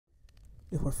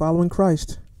If we're following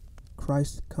Christ,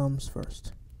 Christ comes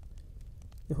first.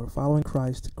 If we're following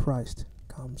Christ, Christ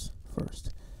comes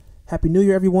first. Happy New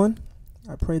Year, everyone.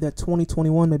 I pray that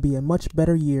 2021 may be a much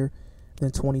better year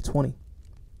than 2020.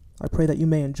 I pray that you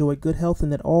may enjoy good health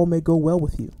and that all may go well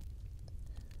with you.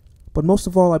 But most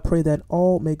of all, I pray that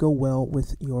all may go well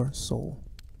with your soul.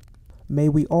 May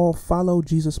we all follow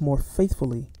Jesus more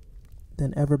faithfully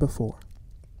than ever before.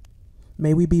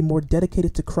 May we be more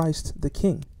dedicated to Christ the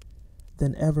King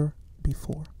than ever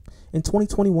before. In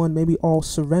 2021, may we all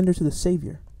surrender to the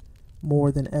Savior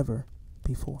more than ever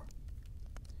before.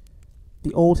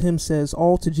 The old hymn says,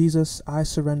 "All to Jesus I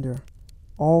surrender,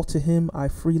 all to him I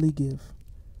freely give.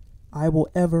 I will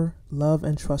ever love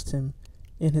and trust him,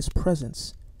 in his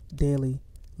presence daily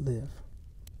live.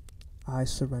 I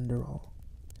surrender all."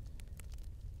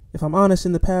 If I'm honest,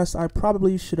 in the past, I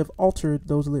probably should have altered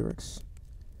those lyrics.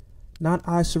 Not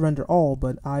 "I surrender all,"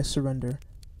 but "I surrender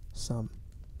some."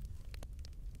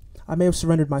 I may have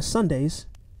surrendered my Sundays.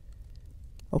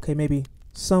 Okay, maybe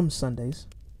some Sundays.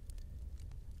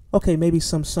 Okay, maybe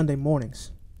some Sunday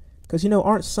mornings. Because,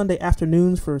 aren't Sunday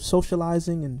afternoons for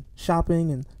socializing and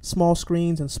shopping and small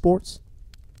screens and sports?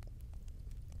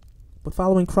 But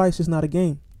following Christ is not a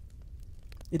game.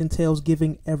 It entails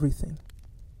giving everything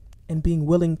and being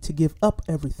willing to give up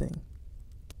everything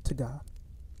to God.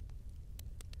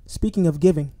 Speaking of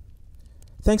giving,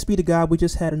 thanks be to God, we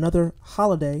just had another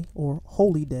holiday or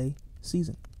holy day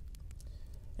season.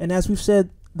 And as we've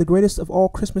said, the greatest of all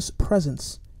Christmas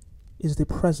presents is the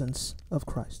presence of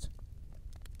Christ.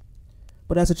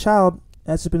 But as a child,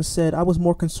 as has been said, I was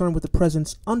more concerned with the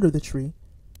presents under the tree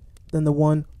than the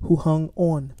one who hung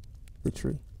on the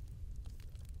tree.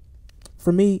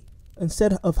 For me,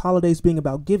 instead of holidays being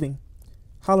about giving,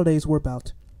 holidays were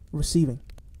about receiving.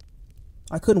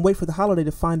 I couldn't wait for the holiday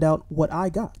to find out what I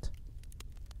got.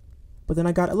 But then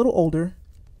I got a little older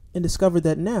and discovered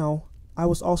that now I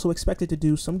was also expected to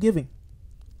do some giving.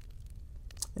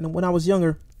 And when I was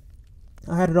younger,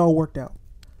 I had it all worked out.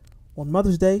 On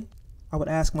Mother's Day, I would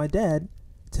ask my dad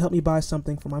to help me buy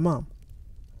something for my mom.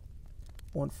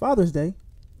 On Father's Day,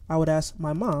 I would ask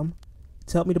my mom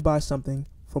to help me to buy something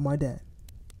for my dad.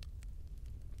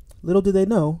 Little did they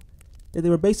know that they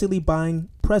were basically buying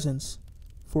presents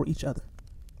for each other.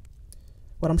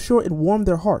 But I'm sure it warmed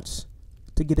their hearts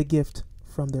to get a gift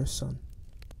from their son.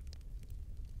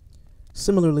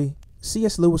 Similarly,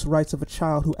 C.S. Lewis writes of a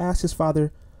child who asked his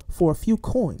father for a few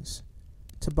coins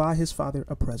to buy his father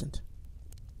a present.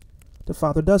 The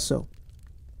father does so.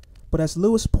 But as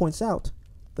Lewis points out,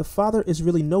 the father is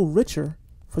really no richer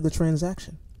for the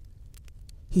transaction.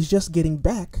 He's just getting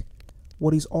back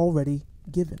what he's already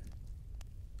given.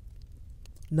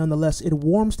 Nonetheless, it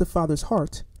warms the father's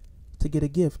heart to get a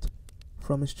gift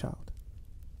from his child.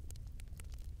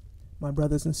 My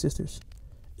brothers and sisters,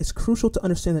 it's crucial to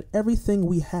understand that everything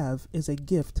we have is a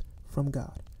gift from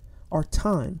God. Our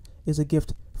time is a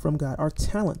gift from God. Our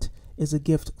talent is a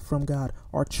gift from God.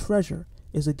 Our treasure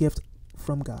is a gift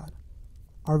from God.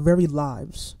 Our very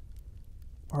lives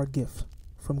are a gift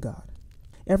from God.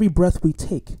 Every breath we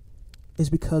take is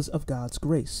because of God's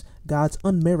grace, God's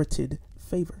unmerited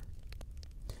favor.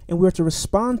 And we are to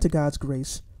respond to God's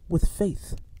grace with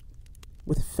faith,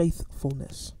 with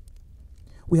faithfulness.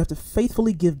 We have to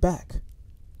faithfully give back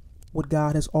what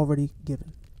God has already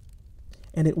given.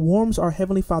 And it warms our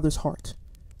Heavenly Father's heart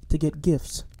to get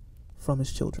gifts from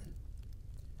his children.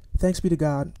 Thanks be to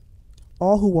God,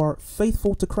 all who are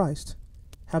faithful to Christ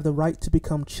have the right to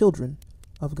become children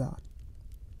of God.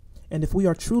 And if we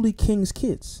are truly King's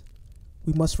kids,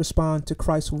 we must respond to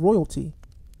Christ's royalty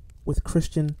with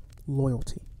Christian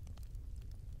loyalty.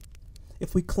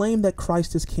 If we claim that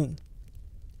Christ is King,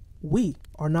 we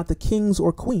are not the kings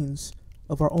or queens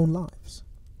of our own lives.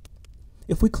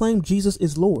 If we claim Jesus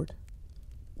is Lord,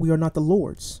 we are not the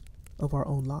lords of our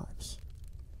own lives.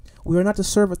 We are not to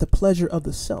serve at the pleasure of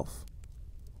the self.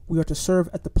 We are to serve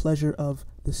at the pleasure of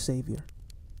the Savior.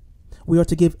 We are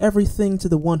to give everything to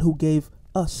the one who gave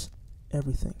us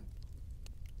everything.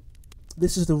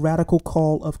 This is the radical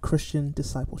call of Christian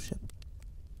discipleship.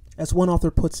 As one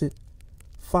author puts it,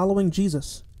 following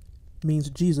Jesus means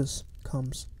Jesus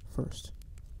comes first.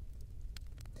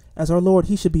 As our Lord,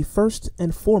 he should be first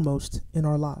and foremost in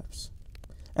our lives.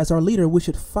 As our leader, we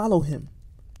should follow him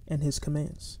and his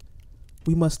commands.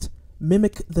 We must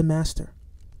mimic the Master.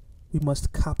 We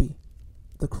must copy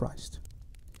the Christ.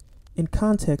 In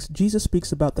context, Jesus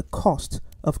speaks about the cost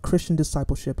of Christian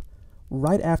discipleship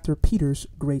right after Peter's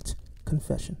great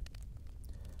confession.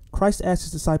 Christ asked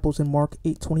his disciples in Mark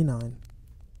 8:29,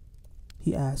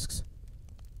 he asks,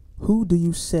 "Who do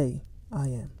you say I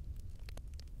am?"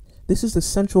 This is the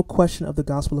central question of the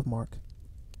Gospel of Mark,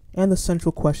 and the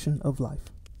central question of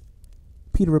life.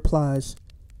 Peter replies,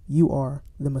 "You are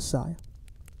the Messiah."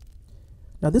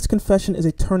 Now, this confession is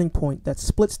a turning point that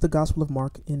splits the Gospel of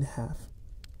Mark in half.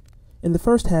 In the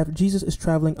first half, Jesus is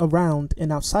traveling around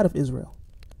and outside of Israel.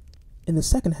 In the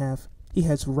second half, he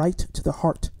heads right to the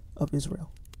heart of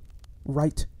Israel,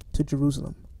 right to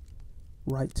Jerusalem,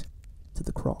 right to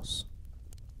the cross.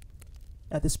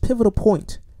 At this pivotal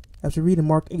point, as we read in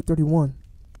Mark 8:31,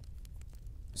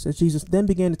 it says, Jesus then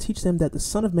began to teach them that the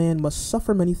Son of Man must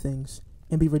suffer many things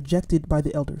and be rejected by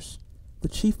the elders, the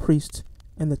chief priests,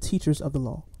 and the teachers of the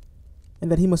law,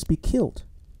 and that he must be killed,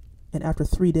 and after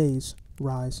 3 days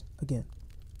rise again.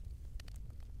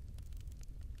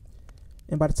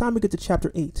 And by the time we get to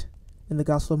chapter 8 in the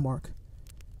Gospel of Mark,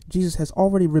 Jesus has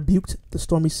already rebuked the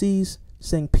stormy seas,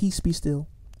 saying, "Peace, be still."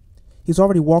 He's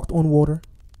already walked on water.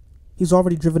 He's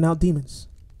already driven out demons.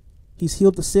 He's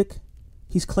healed the sick.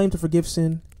 He's claimed to forgive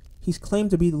sin. He's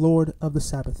claimed to be the Lord of the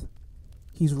Sabbath.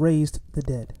 He's raised the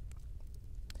dead.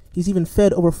 He's even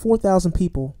fed over 4,000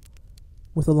 people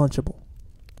with a Lunchable,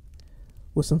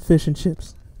 with some fish and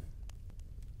chips.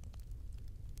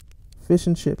 Fish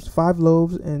and chips, 5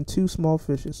 loaves and 2 small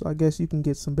fishes. So I guess you can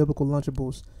get some biblical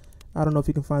Lunchables. I don't know if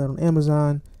you can find it on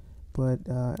Amazon, but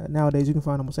nowadays you can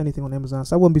find almost anything on Amazon,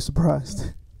 so I wouldn't be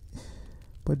surprised.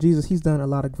 But Jesus, he's done a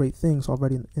lot of great things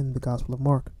already in the Gospel of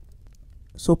Mark.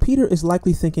 So Peter is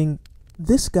likely thinking,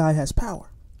 this guy has power.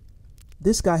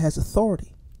 This guy has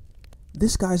authority.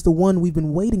 This guy's the one we've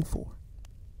been waiting for,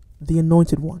 the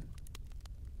anointed one.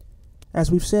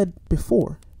 As we've said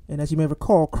before, and as you may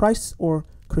recall, Christ or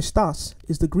Christos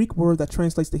is the Greek word that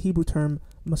translates the Hebrew term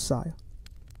Messiah.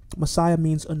 Messiah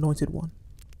means anointed one.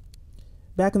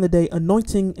 Back in the day,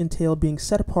 anointing entailed being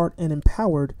set apart and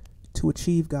empowered to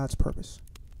achieve God's purpose.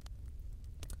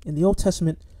 In the Old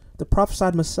Testament, the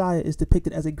prophesied Messiah is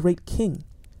depicted as a great king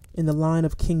in the line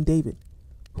of King David,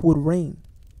 who would reign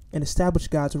and establish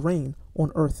God's reign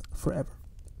on earth forever.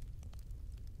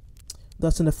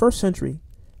 Thus, in the first century,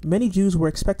 many Jews were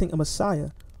expecting a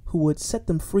Messiah who would set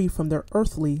them free from their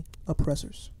earthly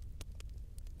oppressors.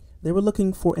 They were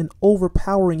looking for an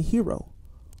overpowering hero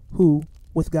who,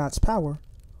 with God's power,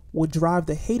 would drive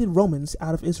the hated Romans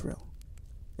out of Israel,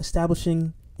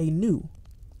 establishing a new,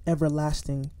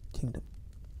 everlasting kingdom.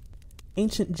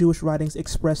 Ancient Jewish writings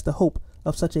express the hope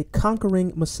of such a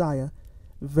conquering Messiah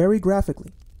very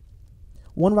graphically.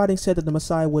 One writing said that the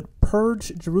Messiah would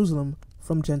purge Jerusalem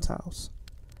from Gentiles,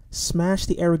 smash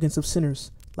the arrogance of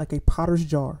sinners like a potter's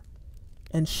jar,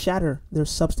 and shatter their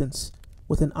substance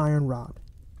with an iron rod.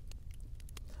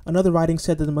 Another writing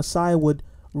said that the Messiah would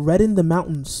redden the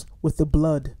mountains with the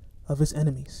blood of his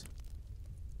enemies.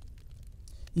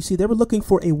 You see, they were looking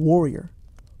for a warrior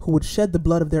who would shed the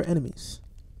blood of their enemies,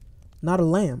 not a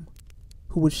lamb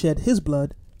who would shed his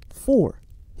blood for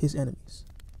his enemies.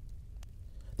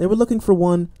 They were looking for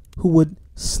one who would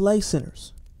slay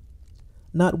sinners,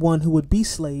 not one who would be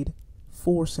slayed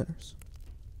for sinners.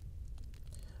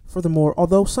 Furthermore,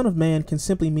 although Son of Man can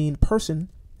simply mean person,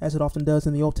 as it often does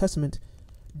in the Old Testament,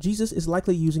 Jesus is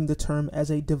likely using the term as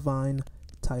a divine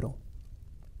title.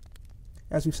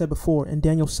 As we've said before, in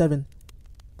Daniel 7,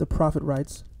 the prophet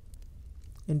writes,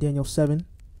 in Daniel 7,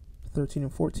 13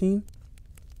 and 14,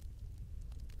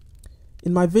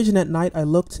 "In my vision at night I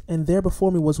looked, and there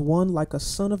before me was one like a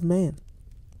son of man,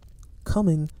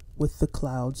 coming with the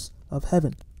clouds of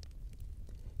heaven.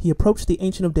 He approached the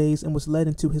Ancient of Days and was led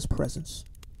into his presence.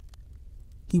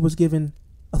 He was given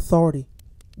authority,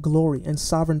 glory, and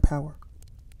sovereign power.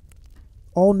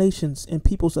 All nations and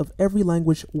peoples of every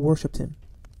language worshipped him.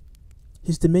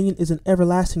 His dominion is an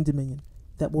everlasting dominion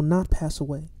that will not pass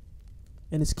away,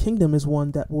 and his kingdom is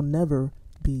one that will never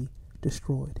be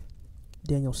destroyed."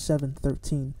 Daniel 7,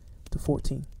 13 to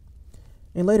 14.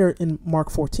 And later in Mark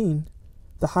 14,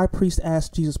 the high priest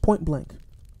asked Jesus point blank,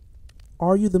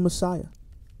 "Are you the Messiah,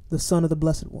 the Son of the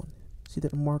Blessed One?" See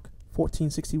that in Mark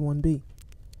 14:61b.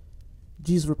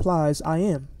 Jesus replies, "I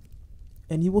am,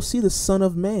 and you will see the Son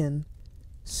of Man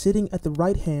sitting at the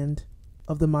right hand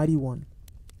of the Mighty One,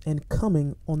 and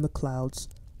coming on the clouds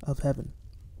of heaven."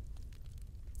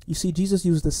 You see, Jesus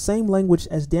used the same language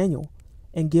as Daniel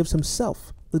and gives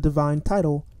himself the divine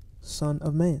title, Son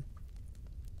of Man.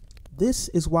 This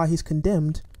is why he's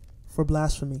condemned for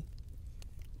blasphemy.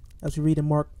 As we read in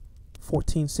Mark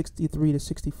 14:63 to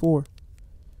 64,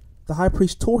 the high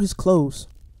priest tore his clothes.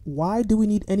 "Why do we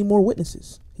need any more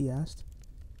witnesses?" he asked.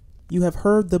 "You have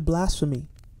heard the blasphemy.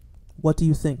 What do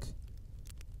you think?"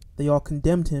 They all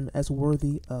condemned him as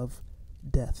worthy of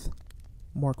death.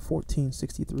 Mark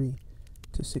 14:63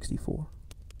 to 64.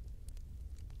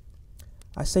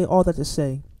 I say all that to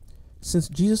say, Since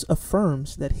Jesus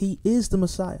affirms that he is the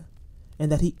Messiah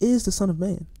and that he is the Son of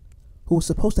Man, who was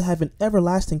supposed to have an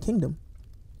everlasting kingdom,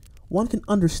 one can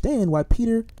understand why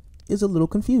Peter is a little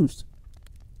confused.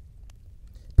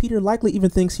 Peter likely even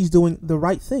thinks he's doing the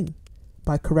right thing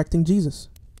by correcting Jesus.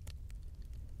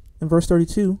 In verse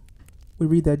 32, we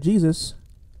read that Jesus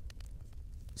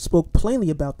spoke plainly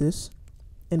about this,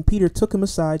 and Peter took him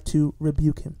aside to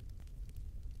rebuke him.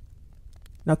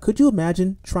 Now, could you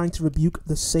imagine trying to rebuke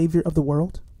the Savior of the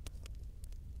world?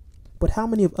 But how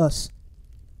many of us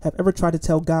have ever tried to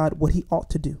tell God what he ought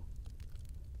to do,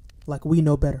 like we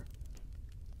know better?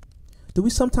 Do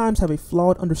we sometimes have a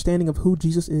flawed understanding of who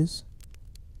Jesus is?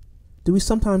 Do we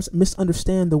sometimes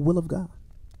misunderstand the will of God?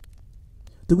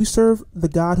 Do we serve the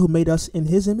God who made us in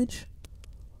his image,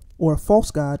 or a false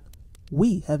God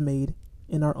we have made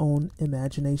in our own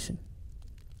imagination?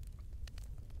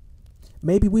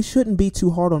 Maybe we shouldn't be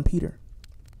too hard on Peter.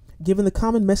 Given the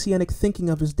common messianic thinking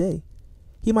of his day,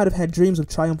 he might have had dreams of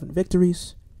triumphant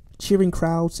victories, cheering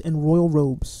crowds, and royal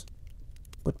robes.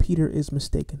 But Peter is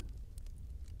mistaken.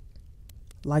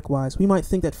 Likewise, we might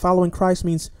think that following Christ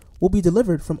means we'll be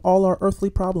delivered from all our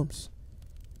earthly problems,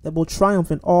 that we'll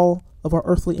triumph in all of our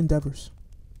earthly endeavors,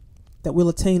 that we'll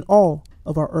attain all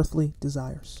of our earthly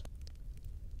desires.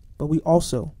 But we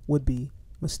also would be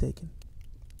mistaken.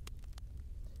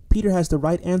 Peter has the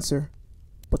right answer,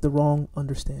 but the wrong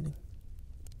understanding.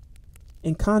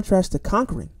 In contrast to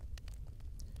conquering,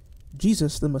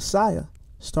 Jesus, the Messiah,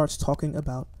 starts talking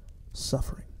about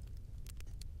suffering.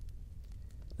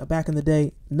 Now, back in the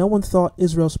day, no one thought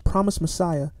Israel's promised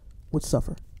Messiah would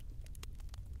suffer.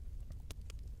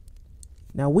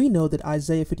 Now we know that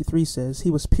Isaiah 53 says,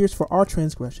 he was pierced for our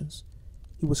transgressions,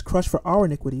 he was crushed for our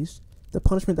iniquities, the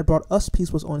punishment that brought us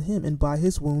peace was on him, and by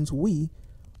his wounds we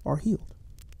are healed.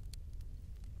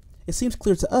 It seems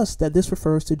clear to us that this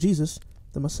refers to Jesus,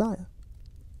 the Messiah.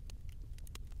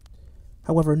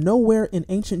 However, nowhere in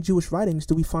ancient Jewish writings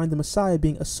do we find the Messiah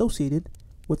being associated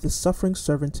with the suffering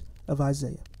servant of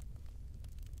Isaiah.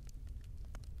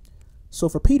 So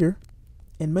for Peter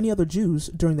and many other Jews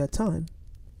during that time,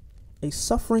 a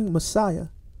suffering Messiah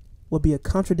would be a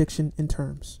contradiction in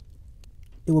terms.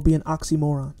 It will be an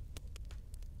oxymoron,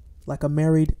 like a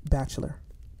married bachelor,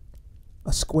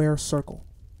 a square circle,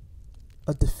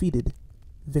 a defeated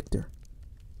victor.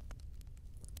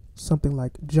 Something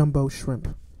like jumbo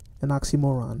shrimp, an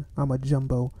oxymoron. I'm a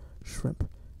jumbo shrimp.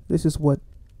 This is what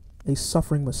a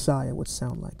suffering Messiah would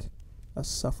sound like. A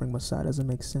suffering Messiah doesn't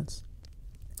make sense.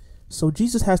 So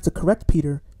Jesus has to correct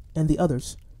Peter and the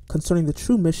others concerning the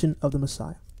true mission of the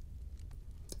Messiah.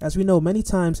 As we know, many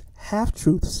times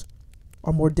half-truths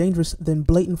are more dangerous than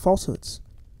blatant falsehoods,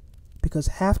 because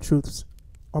half-truths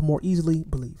are more easily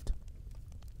believed.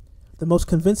 The most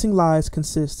convincing lies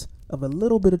consist of a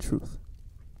little bit of truth.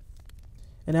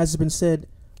 And as has been said,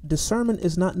 discernment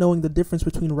is not knowing the difference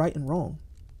between right and wrong.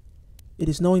 It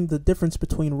is knowing the difference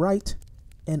between right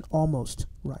and almost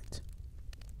right.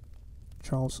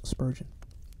 Charles Spurgeon.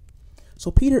 So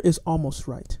Peter is almost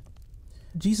right.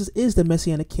 Jesus is the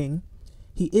Messianic King.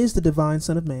 He is the divine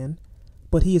Son of Man,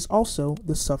 but he is also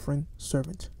the suffering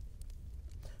servant.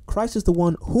 Christ is the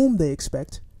one whom they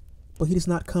expect, but he does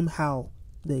not come how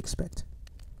they expect.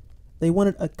 They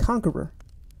wanted a conqueror,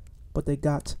 but they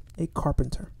got a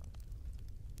carpenter.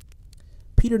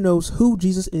 Peter knows who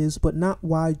Jesus is, but not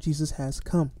why Jesus has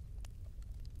come.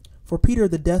 For Peter,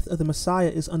 the death of the Messiah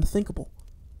is unthinkable.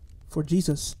 For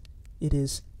Jesus, it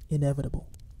is inevitable.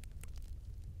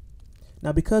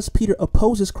 Now, because Peter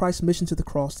opposes Christ's mission to the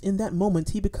cross, in that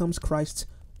moment he becomes Christ's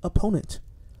opponent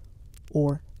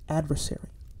or adversary.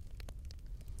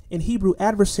 In Hebrew,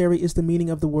 adversary is the meaning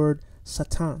of the word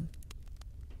Satan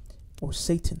or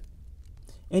Satan.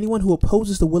 Anyone who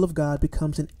opposes the will of God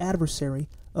becomes an adversary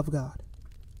of God.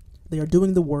 They are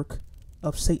doing the work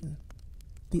of Satan,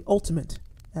 the ultimate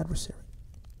adversary.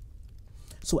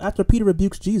 So after Peter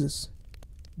rebukes Jesus,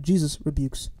 Jesus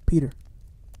rebukes Peter.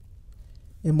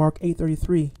 In Mark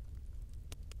 8:33,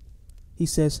 he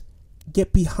says,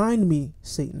 "Get behind me,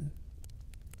 Satan.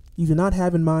 You do not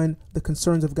have in mind the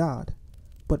concerns of God,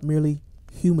 but merely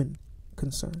human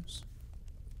concerns."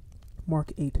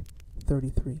 Mark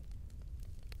 8:33.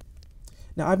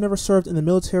 Now, I've never served in the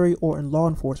military or in law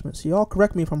enforcement, so y'all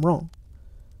correct me if I'm wrong.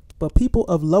 But people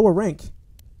of lower rank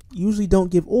usually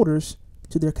don't give orders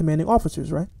to their commanding officers,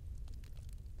 right?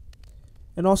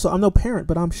 And also, I'm no parent,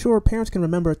 but I'm sure parents can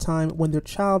remember a time when their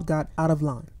child got out of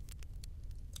line.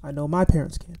 I know my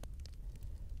parents can.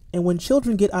 And when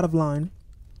children get out of line,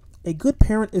 a good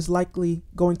parent is likely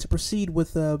going to proceed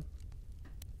with a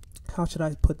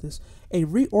a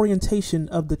reorientation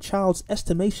of the child's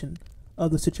estimation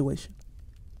of the situation.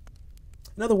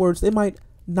 In other words, they might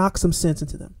knock some sense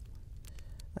into them.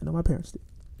 I know my parents did.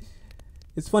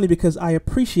 It's funny because I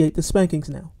appreciate the spankings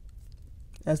now.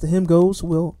 As the hymn goes,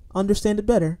 we'll understand it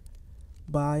better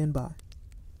by and by.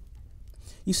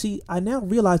 You see, I now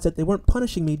realize that they weren't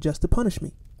punishing me just to punish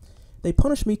me. They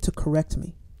punished me to correct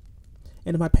me.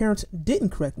 And if my parents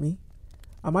didn't correct me,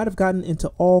 I might have gotten into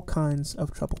all kinds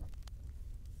of trouble.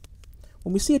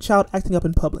 When we see a child acting up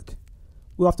in public,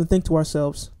 we often think to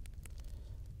ourselves,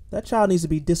 that child needs to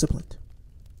be disciplined.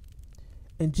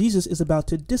 And Jesus is about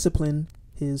to discipline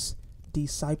his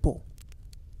disciple.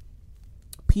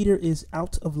 Peter is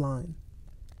out of line,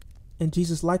 and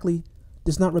Jesus likely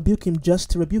does not rebuke him just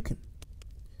to rebuke him.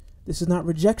 This is not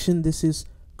rejection, this is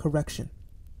correction.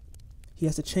 He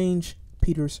has to change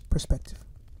Peter's perspective.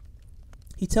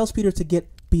 He tells Peter to get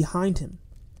behind him,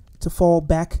 to fall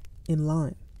back in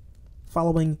line,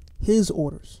 following his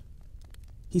orders.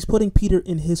 He's putting Peter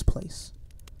in his place,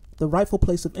 the rightful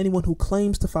place of anyone who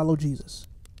claims to follow Jesus,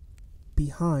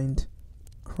 behind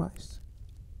Christ.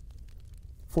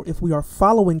 For if we are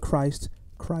following Christ,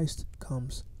 Christ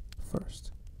comes first.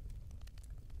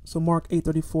 So Mark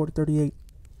 8:34-38.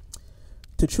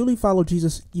 To truly follow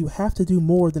Jesus, you have to do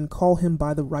more than call him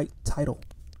by the right title.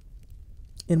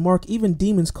 In Mark, even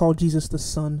demons call Jesus the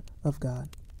Son of God.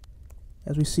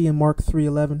 As we see in Mark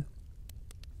 3:11.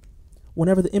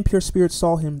 Whenever the impure spirits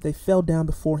saw him, they fell down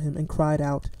before him and cried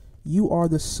out, "You are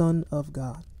the Son of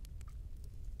God."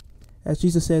 As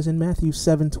Jesus says in Matthew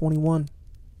 7:21.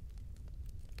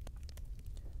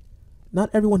 Not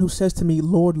everyone who says to me,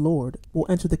 Lord, Lord, will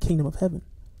enter the kingdom of heaven,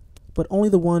 but only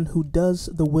the one who does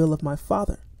the will of my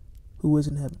Father who is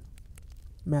in heaven.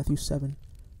 Matthew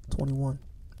 7:21.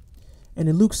 And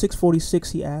in Luke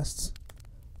 6:46 he asks,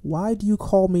 why do you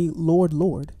call me Lord,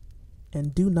 Lord,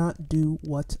 and do not do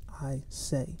what I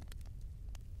say?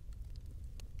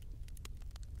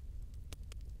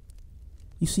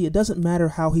 You see, it doesn't matter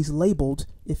how he's labeled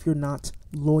if you're not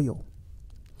loyal.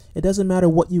 It doesn't matter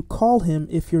what you call him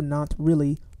if you're not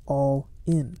really all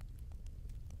in.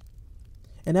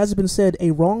 And as has been said, a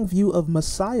wrong view of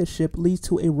messiahship leads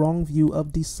to a wrong view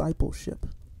of discipleship.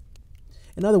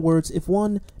 In other words, if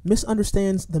one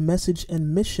misunderstands the message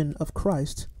and mission of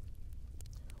Christ,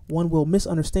 one will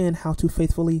misunderstand how to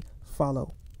faithfully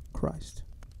follow Christ.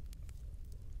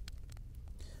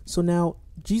 So now,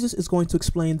 Jesus is going to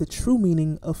explain the true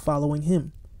meaning of following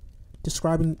him,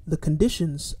 describing the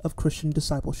conditions of Christian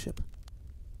discipleship.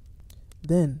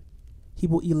 Then, he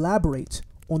will elaborate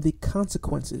on the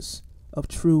consequences of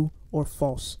true or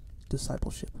false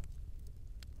discipleship.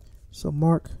 So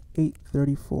Mark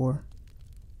 8:34.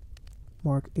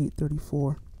 Mark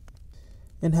 8:34.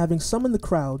 And having summoned the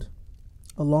crowd,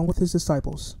 along with his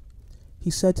disciples, he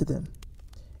said to them,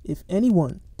 if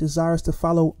anyone desires to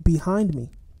follow behind me,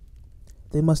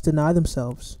 they must deny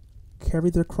themselves, carry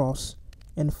their cross,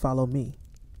 and follow me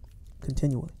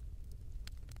continually.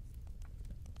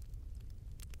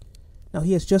 Now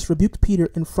he has just rebuked Peter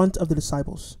in front of the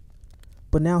disciples,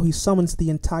 but now he summons the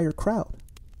entire crowd.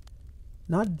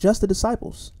 Not just the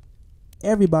disciples.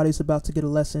 Everybody's about to get a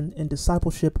lesson in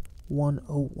discipleship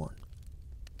 101.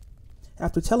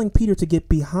 After telling Peter to get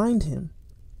behind him,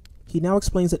 he now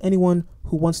explains that anyone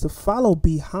who wants to follow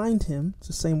behind him, it's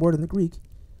the same word in the Greek,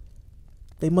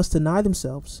 they must deny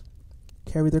themselves,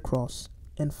 carry their cross,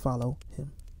 and follow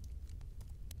him.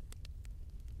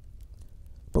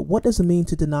 But what does it mean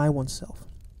to deny oneself?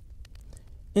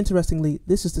 Interestingly,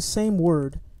 this is the same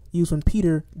word used when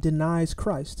Peter denies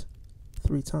Christ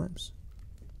 3 times.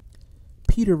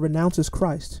 Peter renounces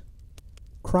Christ.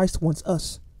 Christ wants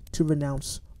us to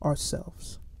renounce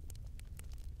ourselves.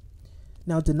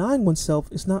 Now, denying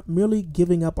oneself is not merely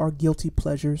giving up our guilty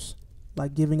pleasures,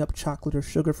 like giving up chocolate or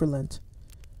sugar for Lent.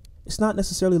 It's not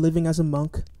necessarily living as a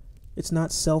monk. It's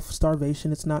not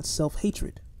self-starvation. It's not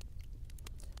self-hatred.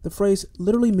 The phrase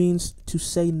literally means to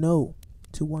say no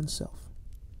to oneself.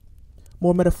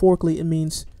 More metaphorically, it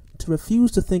means to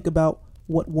refuse to think about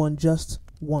what one just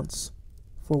wants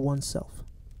for oneself.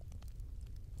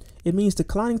 It means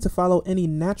declining to follow any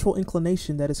natural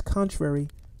inclination that is contrary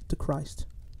to Christ.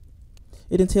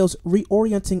 It entails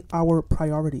reorienting our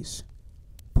priorities,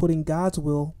 putting God's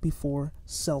will before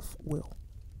self-will.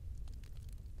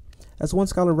 As one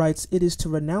scholar writes, it is to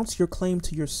renounce your claim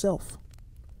to yourself,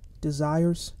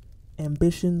 desires,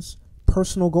 ambitions,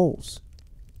 personal goals,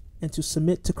 and to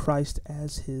submit to Christ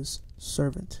as his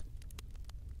servant.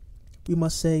 We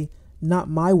must say, not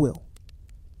my will,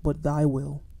 but thy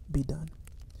will be done.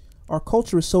 Our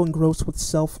culture is so engrossed with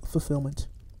self-fulfillment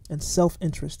and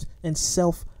self-interest and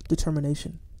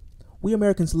self-determination. We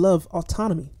Americans love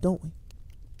autonomy, don't we?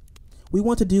 We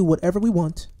want to do whatever we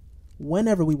want,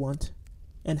 whenever we want,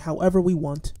 and however we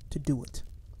want to do it.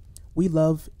 We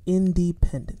love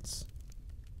independence.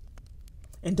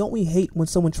 And don't we hate when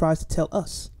someone tries to tell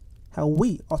us how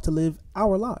we ought to live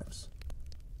our lives?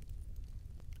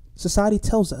 Society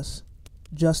tells us,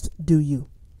 just do you.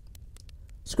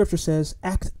 Scripture says,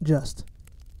 act just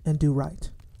and do right.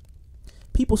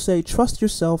 People say, trust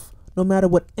yourself no matter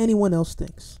what anyone else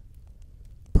thinks.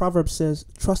 Proverbs says,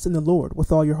 trust in the Lord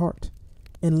with all your heart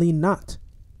and lean not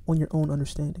on your own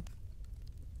understanding.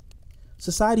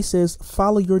 Society says,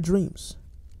 follow your dreams.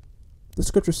 The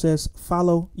scripture says,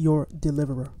 follow your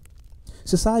deliverer.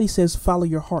 Society says, follow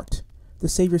your heart. The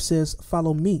Savior says,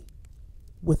 follow me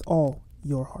with all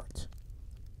your heart.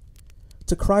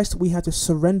 To Christ, we have to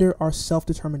surrender our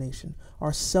self-determination,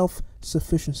 our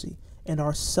self-sufficiency, and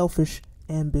our selfish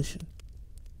ambition.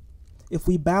 If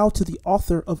we bow to the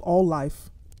author of all life,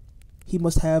 he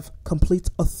must have complete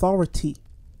authority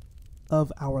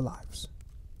of our lives.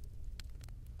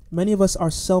 Many of us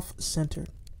are self-centered.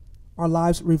 Our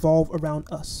lives revolve around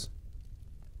us.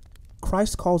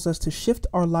 Christ calls us to shift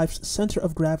our life's center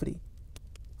of gravity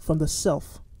from the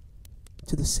self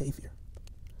to the Savior.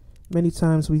 Many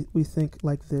times we think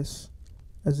like this,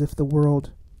 as if the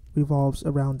world revolves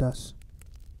around us.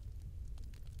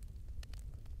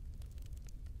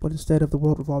 But instead of the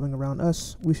world revolving around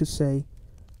us, we should say,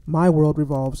 my world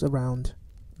revolves around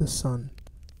the Son.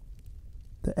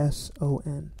 The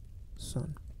S-O-N,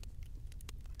 Son.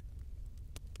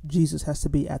 Jesus has to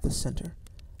be at the center,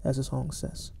 as the song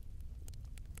says.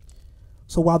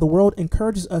 So while the world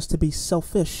encourages us to be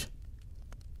selfish,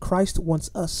 Christ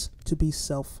wants us to be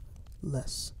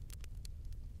selfless.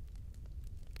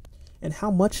 And how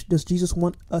much does Jesus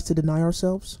want us to deny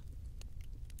ourselves?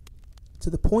 To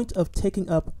the point of taking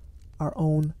up our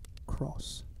own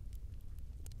cross.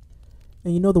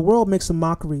 And you know, the world makes a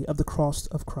mockery of the cross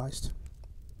of Christ.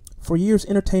 For years,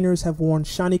 entertainers have worn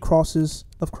shiny crosses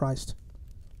of Christ,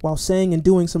 while saying and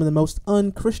doing some of the most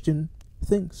unchristian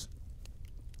things.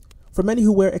 For many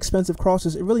who wear expensive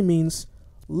crosses, it really means,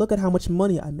 look at how much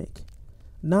money I make,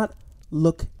 not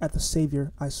look at the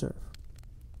Savior I serve.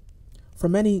 For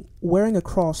many, wearing a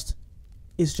cross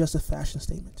is just a fashion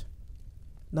statement,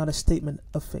 not a statement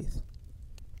of faith.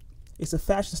 It's a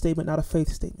fashion statement, not a faith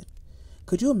statement.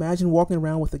 Could you imagine walking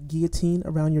around with a guillotine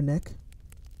around your neck?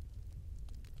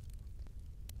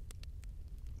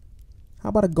 How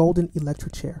about a golden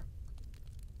electric chair?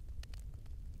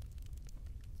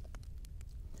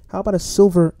 How about a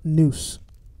silver noose?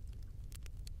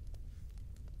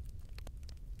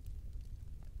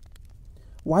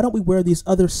 Why don't we wear these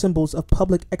other symbols of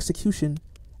public execution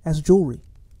as jewelry?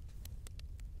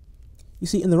 You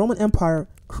see, in the Roman Empire,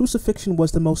 crucifixion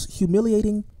was the most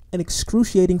humiliating and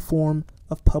excruciating form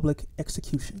of public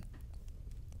execution.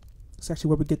 It's actually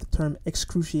where we get the term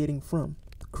excruciating from.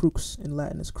 Crux in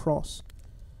Latin is cross.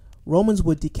 Romans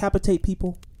would decapitate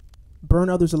people, burn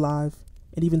others alive,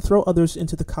 and even throw others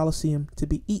into the Colosseum to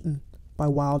be eaten by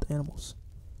wild animals.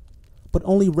 But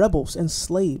only rebels and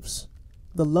slaves,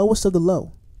 the lowest of the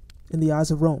low in the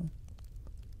eyes of Rome,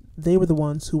 they were the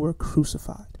ones who were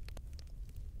crucified.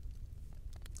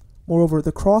 Moreover,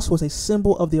 the cross was a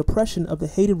symbol of the oppression of the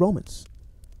hated Romans,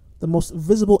 the most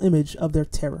visible image of their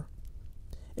terror.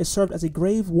 It served as a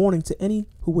grave warning to any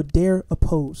who would dare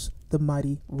oppose the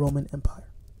mighty Roman Empire.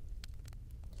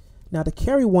 Now, to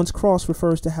carry one's cross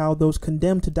refers to how those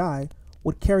condemned to die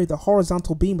would carry the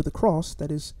horizontal beam of the cross,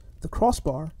 that is, the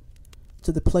crossbar,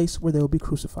 to the place where they will be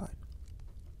crucified.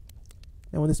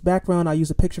 Now, in this background, I use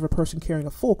a picture of a person carrying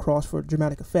a full cross for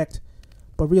dramatic effect,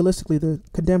 but realistically, the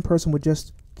condemned person would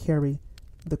just carry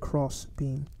the cross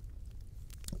beam,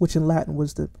 which in Latin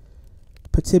was the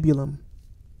patibulum,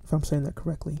 if I'm saying that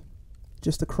correctly,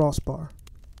 just the crossbar.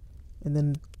 And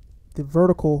then the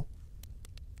vertical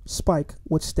spike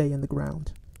would stay in the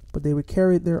ground, but they would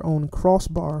carry their own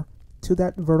crossbar to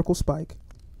that vertical spike,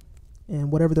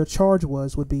 and whatever their charge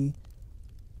was would be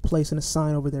placed in a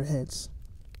sign over their heads.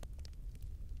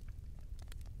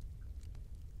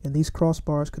 And these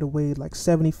crossbars could have weighed like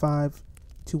 75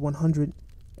 to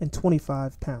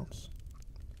 125 pounds.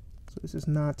 So this is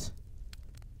not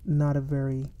a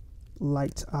very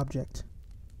light object.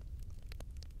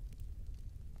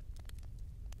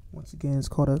 Once again, it's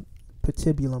called a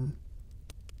patibulum.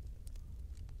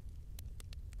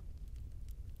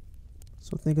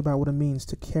 So think about what it means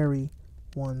to carry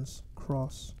one's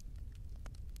cross.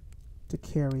 To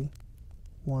carry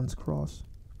one's cross.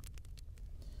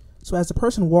 So as the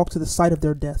person walked to the site of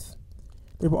their death,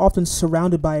 they were often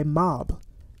surrounded by a mob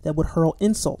that would hurl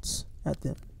insults at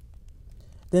them.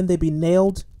 Then they'd be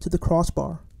nailed to the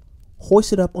crossbar,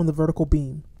 hoisted up on the vertical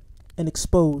beam, and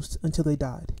exposed until they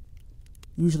died.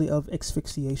 usually of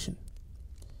asphyxiation.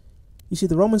 You see,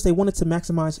 the Romans, they wanted to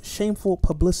maximize shameful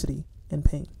publicity and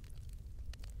pain.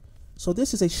 So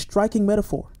this is a striking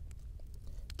metaphor.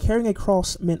 Carrying a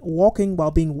cross meant walking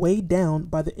while being weighed down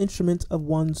by the instrument of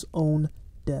one's own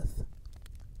death.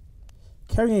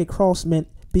 Carrying a cross meant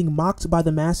being mocked by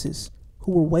the masses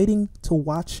who were waiting to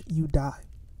watch you die.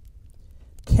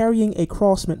 Carrying a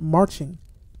cross meant marching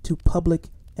to public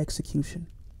execution.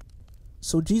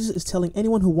 So Jesus is telling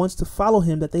anyone who wants to follow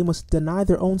him that they must deny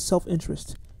their own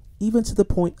self-interest, even to the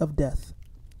point of death,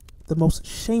 the most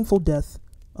shameful death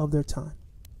of their time.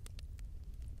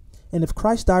 And if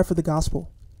Christ died for the gospel,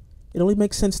 it only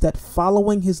makes sense that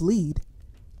following his lead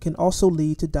can also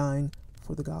lead to dying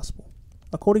for the gospel.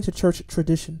 According to church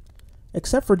tradition,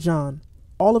 except for John,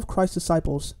 all of Christ's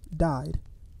disciples died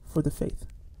for the faith.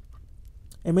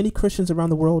 And many Christians around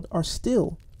the world are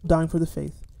still dying for the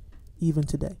faith, even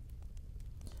today.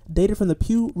 Data from the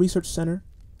Pew Research Center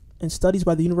and studies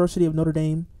by the University of Notre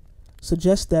Dame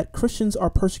suggest that Christians are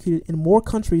persecuted in more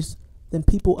countries than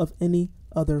people of any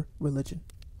other religion.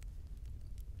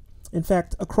 In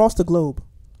fact, across the globe,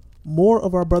 more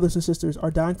of our brothers and sisters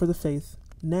are dying for the faith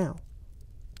now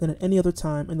than at any other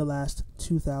time in the last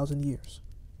 2,000 years.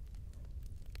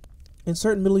 In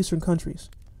certain Middle Eastern countries,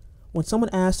 when someone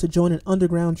asks to join an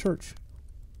underground church,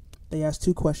 they ask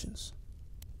two questions.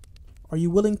 Are you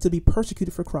willing to be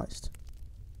persecuted for Christ?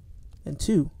 And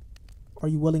two, are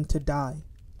you willing to die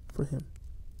for him?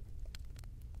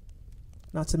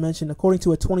 Not to mention, according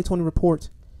to a 2020 report,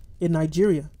 in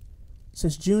Nigeria,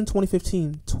 since June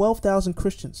 2015, 12,000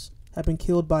 Christians have been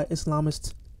killed by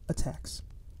Islamist attacks.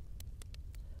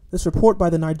 This report by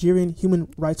the Nigerian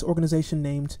human rights organization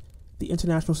named the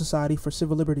International Society for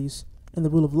Civil Liberties and the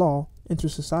Rule of Law,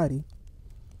 Inter-Society.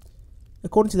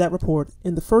 According to that report,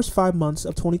 in the first 5 months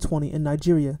of 2020 in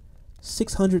Nigeria,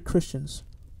 600 Christians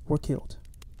were killed.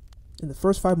 In the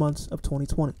first 5 months of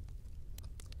 2020.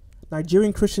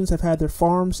 Nigerian Christians have had their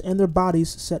farms and their bodies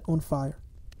set on fire.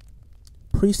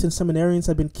 Priests and seminarians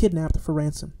have been kidnapped for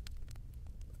ransom.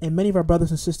 And many of our brothers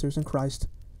and sisters in Christ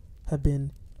have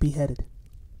been beheaded.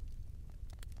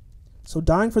 So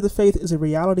dying for the faith is a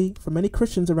reality for many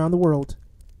Christians around the world,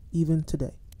 even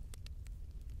today.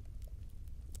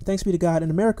 Thanks be to God,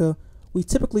 in America, we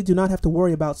typically do not have to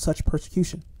worry about such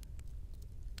persecution.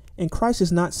 And Christ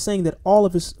is not saying that all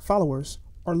of his followers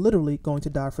are literally going to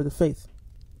die for the faith.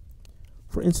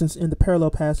 For instance, in the parallel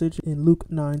passage in Luke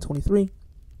 9:23,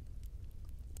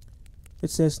 it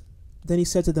says, Then he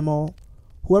said to them all,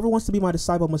 Whoever wants to be my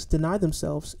disciple must deny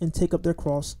themselves and take up their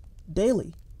cross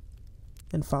daily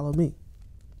and follow me.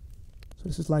 So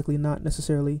this is likely not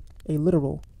necessarily a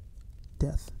literal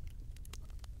death.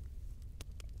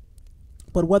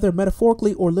 But whether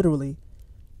metaphorically or literally,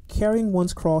 carrying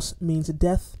one's cross means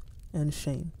death and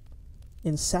shame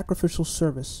in sacrificial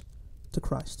service to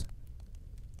Christ.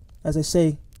 As I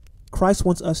say, Christ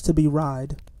wants us to be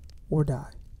ride or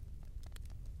die.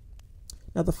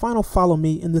 Now the final follow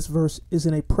me in this verse is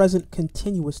in a present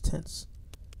continuous tense.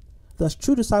 Thus,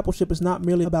 true discipleship is not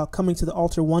merely about coming to the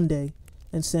altar one day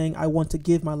and saying, I want to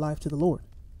give my life to the Lord.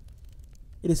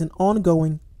 It is an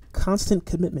ongoing, constant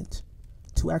commitment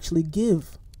to actually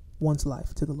give one's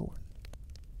life to the Lord.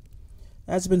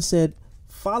 As has been said,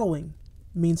 following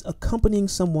means accompanying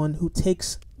someone who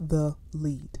takes the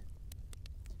lead.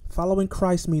 Following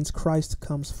Christ means Christ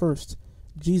comes first.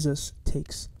 Jesus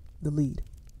takes the lead.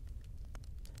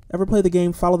 Ever play the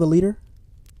game Follow the Leader?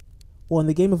 Well, in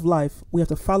the game of life, we have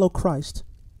to follow Christ,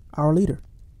 our leader.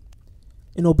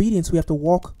 In obedience, we have to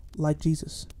walk like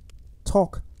Jesus,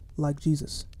 talk like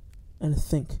Jesus, and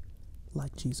think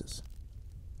like Jesus.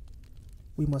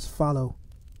 We must follow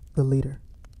the leader.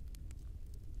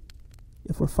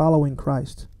 If we're following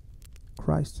Christ,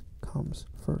 Christ comes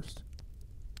first.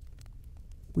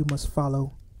 We must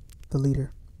follow the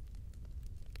leader.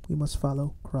 We must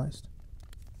follow Christ.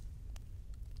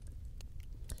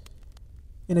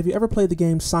 And have you ever played the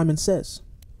game Simon Says?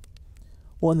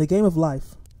 Well, in the game of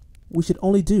life, we should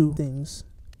only do things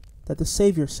that the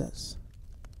Savior says.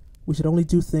 We should only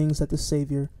do things that the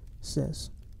Savior says.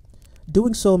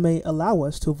 Doing so may allow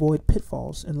us to avoid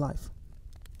pitfalls in life.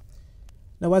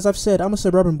 Now, as I've said, I'm a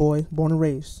suburban boy, born and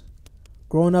raised.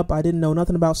 Growing up, I didn't know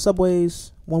nothing about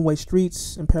subways, one-way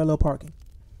streets, and parallel parking.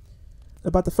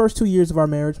 About the first 2 years of our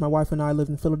marriage, my wife and I lived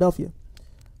in Philadelphia.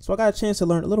 So I got a chance to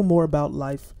learn a little more about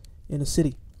life in the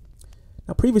city.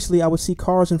 Now, previously, I would see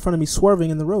cars in front of me swerving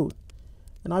in the road.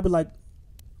 And I'd be like,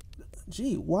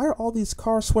 gee, why are all these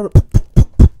cars swerving?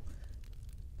 And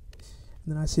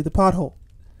then I see the pothole.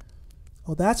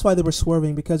 Oh, that's why they were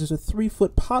swerving, because there's a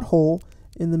 3-foot pothole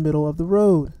in the middle of the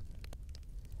road.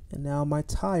 and now my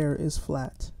tire is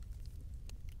flat.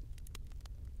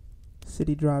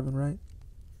 City driving, right?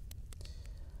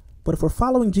 But if we're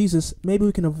following Jesus, maybe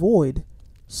we can avoid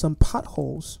some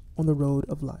potholes on the road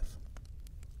of life.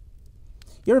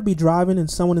 You ever be driving and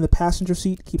someone in the passenger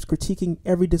seat keeps critiquing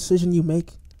every decision you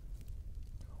make?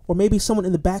 Or maybe someone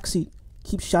in the back seat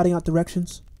keeps shouting out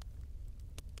directions?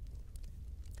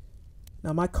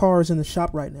 Now, my car is in the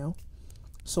shop right now.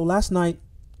 So last night,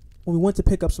 when we went to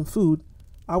pick up some food,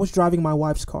 I was driving my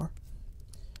wife's car.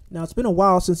 Now, it's been a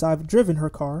while since I've driven her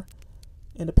car,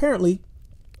 and apparently,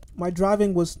 my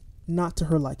driving was not to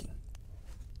her liking.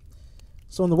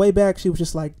 So on the way back, she was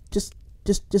just like, just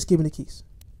give me the keys.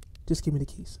 Just give me the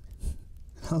keys.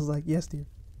 I was like, yes, dear.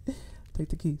 Take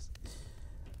the keys.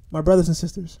 My brothers and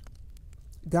sisters,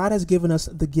 God has given us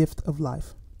the gift of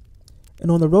life. And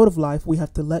on the road of life, we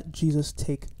have to let Jesus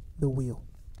take the wheel.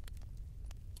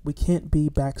 We can't be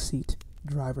backseat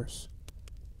drivers.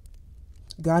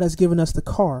 God has given us the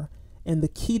car, and the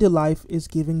key to life is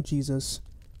giving Jesus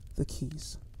the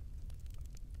keys.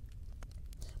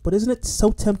 But isn't it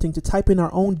so tempting to type in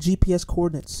our own GPS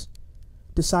coordinates,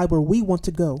 decide where we want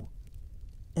to go,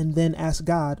 and then ask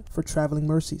God for traveling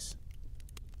mercies?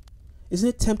 Isn't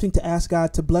it tempting to ask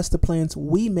God to bless the plans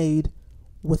we made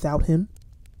without Him?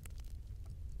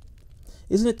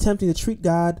 Isn't it tempting to treat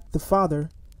God the Father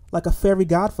like a fairy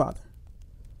godfather,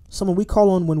 someone we call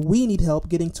on when we need help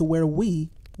getting to where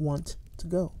we want to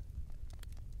go?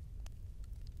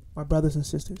 My brothers and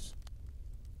sisters,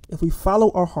 if we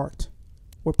follow our heart,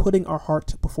 we're putting our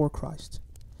heart before Christ.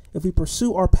 If we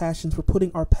pursue our passions, we're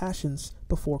putting our passions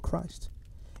before Christ.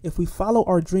 If we follow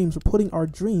our dreams, we're putting our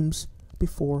dreams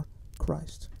before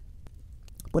Christ.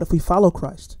 But if we follow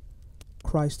Christ,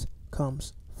 Christ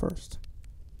comes first.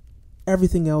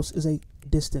 Everything else is a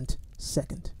distant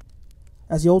second.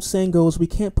 As the old saying goes, we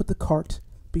can't put the cart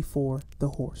before the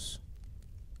horse.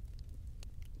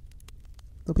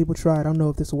 Though people try, I don't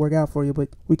know if this will work out for you, but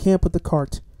we can't put the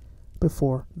cart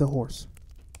before the horse.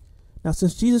 Now,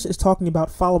 since Jesus is talking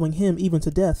about following Him even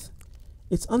to death,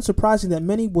 it's unsurprising that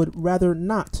many would rather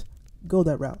not go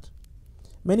that route.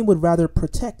 Many would rather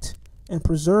protect and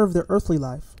preserve their earthly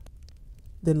life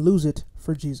than lose it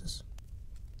for Jesus.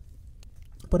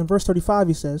 But in verse 35,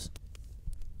 he says,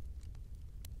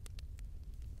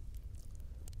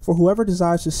 "For whoever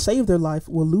desires to save their life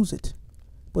will lose it,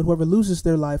 but whoever loses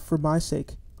their life for my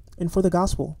sake and for the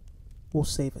gospel will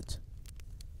save it."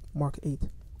 Mark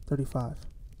 8:35.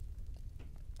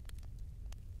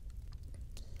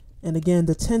 And again,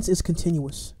 the tense is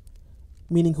continuous,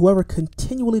 meaning whoever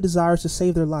continually desires to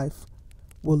save their life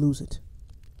will lose it.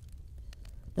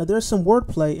 Now, there's some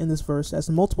wordplay in this verse, as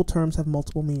multiple terms have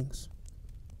multiple meanings.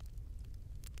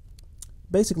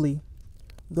 Basically,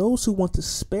 those who want to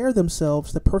spare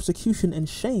themselves the persecution and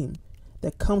shame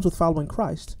that comes with following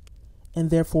Christ, and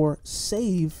therefore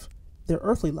save their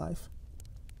earthly life,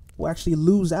 will actually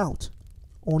lose out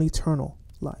on eternal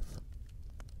life.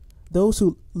 Those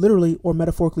who literally or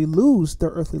metaphorically lose their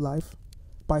earthly life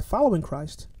by following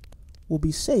Christ will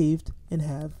be saved and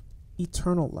have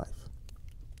eternal life.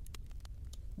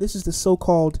 This is the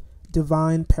so-called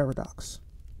divine paradox.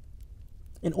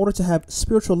 In order to have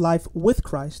spiritual life with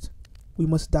Christ, we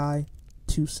must die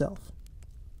to self,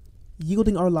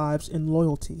 yielding our lives in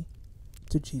loyalty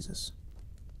to Jesus.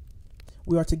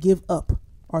 We are to give up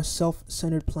our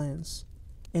self-centered plans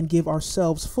and give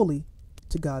ourselves fully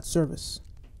to God's service,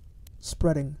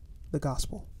 spreading the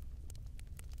gospel.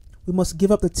 We must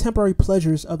give up the temporary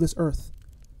pleasures of this earth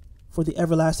for the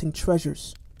everlasting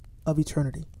treasures of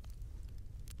eternity.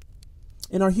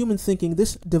 In our human thinking,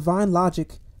 this divine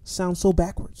logic sounds so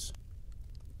backwards.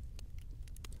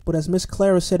 But as Miss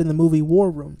Clara said in the movie War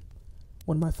Room,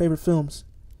 one of my favorite films,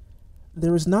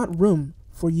 there is not room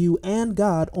for you and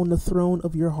God on the throne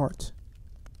of your heart.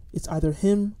 It's either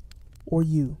Him or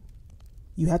you.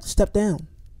 You have to step down.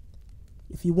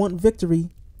 If you want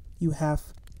victory, you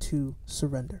have to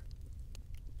surrender.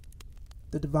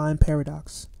 The divine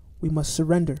paradox. We must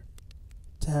surrender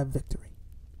to have victory.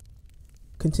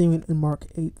 Continuing in Mark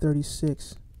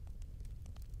 8:36.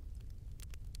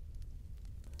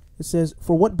 It says,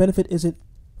 "For what benefit is it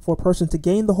for a person to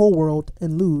gain the whole world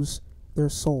and lose their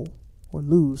soul," or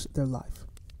lose their life?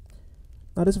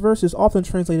 Now, this verse is often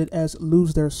translated as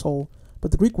lose their soul,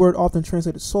 but the Greek word often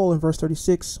translated soul in verse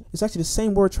 36 is actually the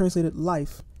same word translated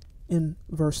life in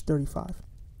verse 35.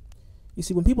 You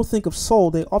see, when people think of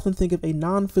soul, they often think of a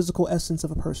non-physical essence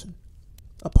of a person,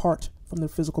 apart from their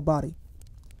physical body.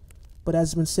 But as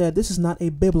has been said, this is not a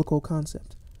biblical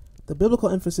concept. The biblical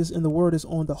emphasis in the word is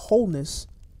on the wholeness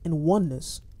and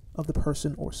oneness of the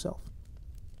person or self.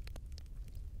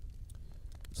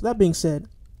 So that being said,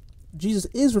 Jesus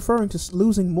is referring to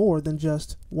losing more than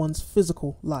just one's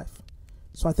physical life.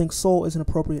 So I think soul is an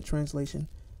appropriate translation.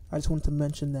 I just wanted to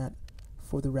mention that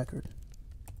for the record,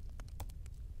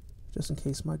 just in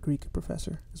case my Greek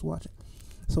professor is watching.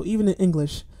 So even in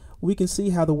English, we can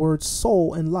see how the words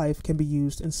soul and life can be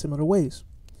used in similar ways.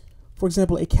 For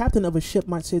example, a captain of a ship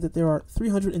might say that there are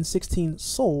 316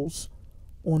 souls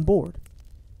on board,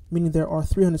 meaning there are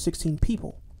 316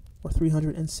 people or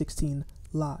 316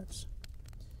 lives.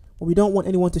 When we don't want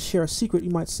anyone to share a secret,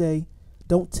 you might say,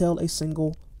 don't tell a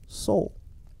single soul,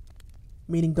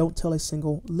 meaning don't tell a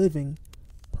single living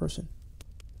person.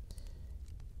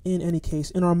 In any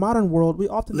case, in our modern world, we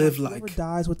often live like whoever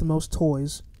dies with the most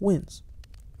toys wins.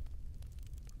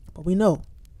 But we know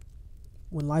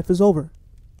when life is over,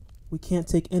 we can't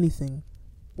take anything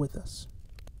with us.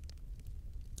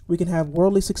 We can have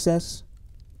worldly success,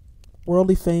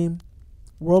 worldly fame,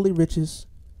 worldly riches.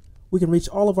 We can reach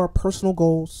all of our personal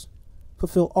goals,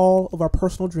 fulfill all of our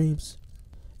personal dreams,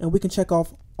 and we can check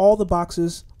off all the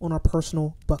boxes on our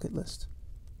personal bucket list.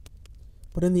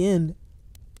 But in the end,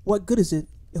 what good is it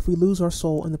if we lose our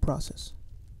soul in the process?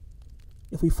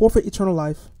 If we forfeit eternal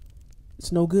life,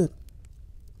 it's no good.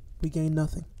 We gain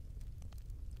nothing.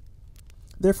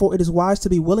 Therefore, it is wise to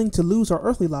be willing to lose our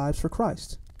earthly lives for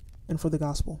Christ and for the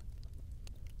gospel.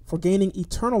 For gaining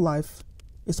eternal life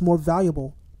is more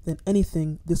valuable than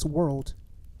anything this world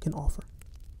can offer.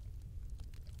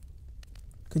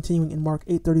 Continuing in Mark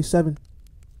 8:37.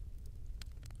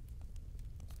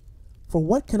 For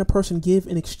what can a person give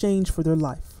in exchange for their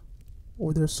life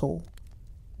or their soul?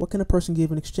 What can a person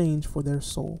give in exchange for their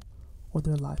soul or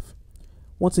their life?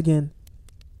 Once again,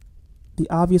 the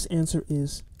obvious answer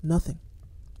is nothing.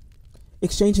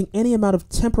 Exchanging any amount of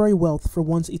temporary wealth for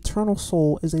one's eternal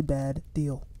soul is a bad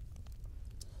deal.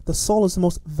 The soul is the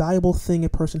most valuable thing a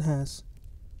person has.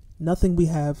 Nothing we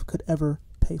have could ever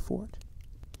pay for it.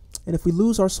 And if we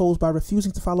lose our souls by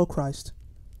refusing to follow Christ,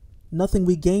 nothing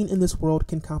we gain in this world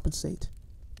can compensate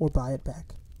or buy it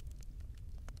back.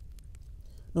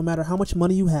 No matter how much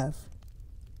money you have,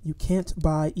 you can't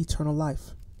buy eternal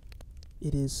life.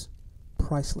 It is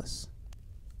priceless.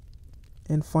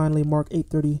 And finally, Mark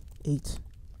 8:38,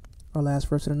 our last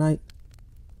verse of the night,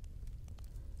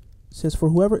 says, For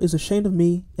whoever is ashamed of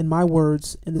me and my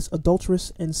words in this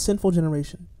adulterous and sinful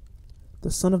generation,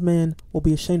 the Son of Man will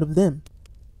be ashamed of them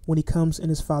when he comes in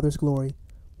his Father's glory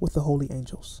with the holy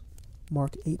angels.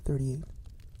 Mark 8:38.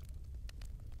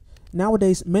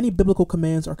 Nowadays, many biblical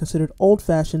commands are considered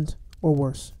old-fashioned or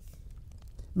worse.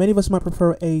 Many of us might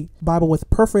prefer a Bible with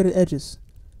perforated edges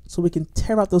so we can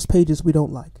tear out those pages we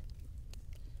don't like.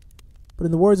 But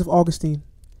in the words of Augustine,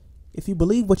 if you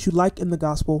believe what you like in the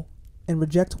gospel and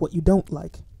reject what you don't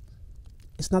like,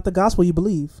 it's not the gospel you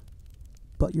believe,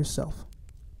 but yourself.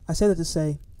 I say that to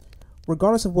say,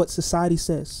 regardless of what society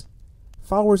says,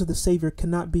 followers of the Savior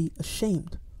cannot be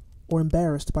ashamed or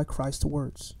embarrassed by Christ's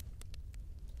words.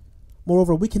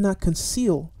 Moreover, we cannot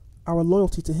conceal our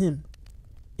loyalty to him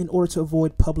in order to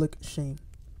avoid public shame.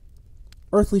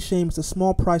 Earthly shame is a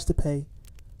small price to pay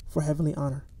for heavenly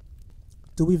honor.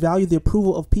 Do we value the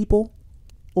approval of people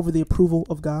over the approval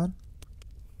of God?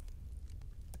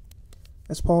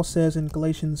 As Paul says in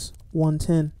Galatians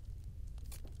 1:10,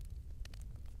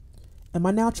 am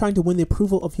I now trying to win the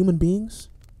approval of human beings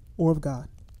or of God?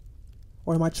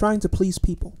 Or am I trying to please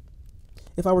people?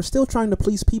 If I were still trying to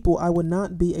please people, I would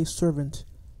not be a servant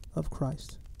of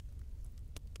Christ.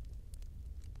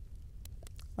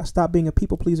 I stopped being a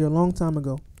people pleaser a long time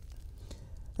ago.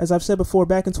 As I've said before,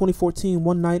 back in 2014,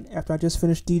 one night after I just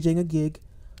finished DJing a gig,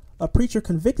 a preacher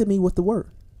convicted me with the word.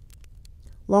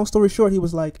 Long story short, he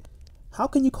was like, how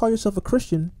can you call yourself a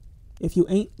Christian if you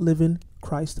ain't living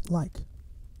Christ-like?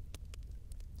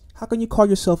 How can you call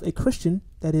yourself a Christian,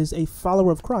 that is, a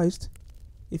follower of Christ,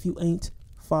 if you ain't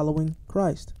following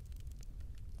Christ?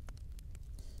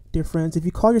 Dear friends, if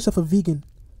you call yourself a vegan,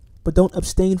 but don't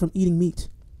abstain from eating meat,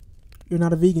 you're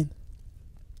not a vegan.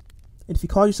 And if you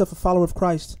call yourself a follower of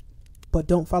Christ, but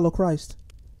don't follow Christ,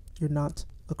 you're not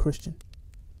a Christian.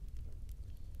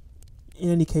 In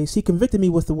any case, he convicted me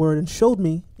with the word and showed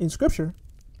me in Scripture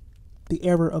the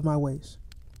error of my ways.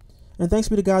 And thanks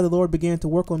be to God, the Lord began to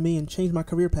work on me and change my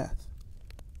career path.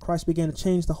 Christ began to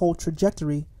change the whole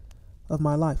trajectory of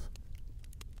my life.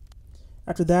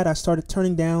 After that, I started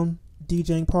turning down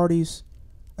DJing parties.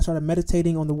 I started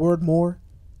meditating on the word more,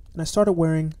 and I started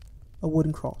wearing a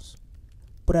wooden cross.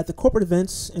 But at the corporate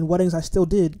events and weddings I still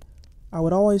did, I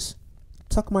would always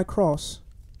tuck my cross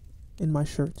in my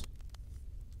shirt.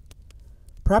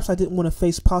 Perhaps I didn't want to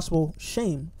face possible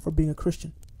shame for being a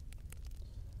Christian.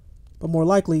 But more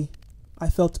likely, I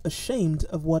felt ashamed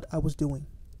of what I was doing.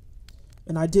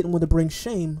 and I didn't want to bring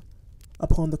shame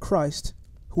upon the Christ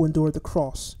who endured the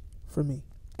cross for me.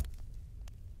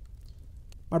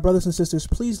 My brothers and sisters,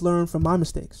 please learn from my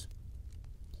mistakes.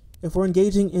 If we're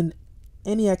engaging in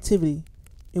any activity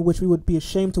in which we would be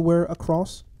ashamed to wear a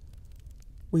cross,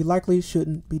 we likely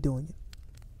shouldn't be doing it.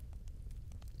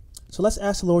 So let's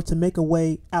ask the Lord to make a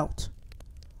way out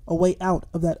of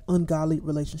that ungodly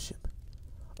relationship,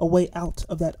 a way out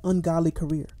of that ungodly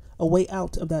career, a way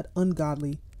out of that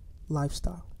ungodly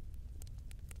lifestyle.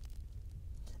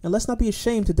 And let's not be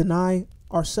ashamed to deny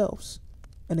ourselves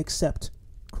and accept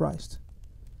Christ.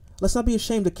 Let's not be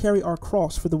ashamed to carry our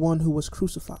cross for the one who was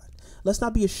crucified. Let's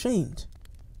not be ashamed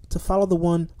to follow the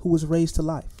one who was raised to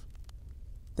life,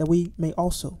 that we may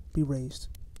also be raised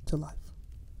to life.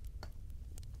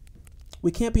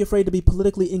 We can't be afraid to be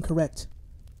politically incorrect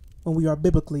when we are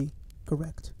biblically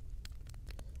correct.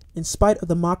 In spite of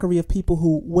the mockery of people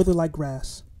who wither like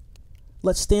grass,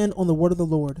 let's stand on the word of the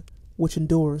Lord, which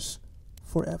endures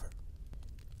forever.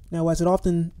 Now, as it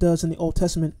often does in the Old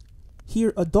Testament,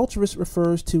 here adulteress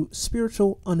refers to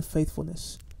spiritual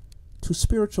unfaithfulness, to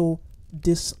spiritual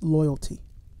disloyalty,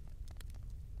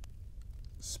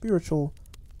 spiritual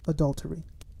adultery.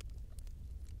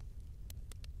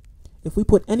 If we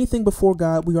put anything before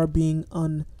God, we are being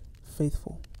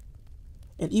unfaithful.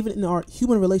 And even in our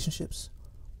human relationships,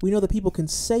 we know that people can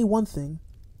say one thing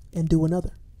and do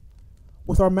another.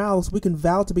 With our mouths, we can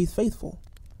vow to be faithful.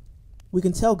 We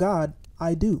can tell God,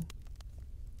 I do.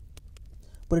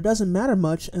 But it doesn't matter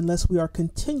much unless we are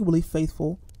continually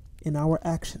faithful in our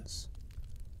actions.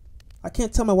 I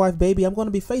can't tell my wife, baby, I'm going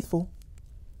to be faithful,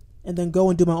 and then go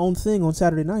and do my own thing on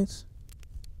Saturday nights.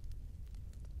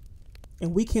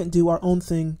 And we can't do our own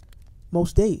thing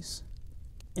most days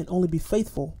and only be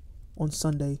faithful on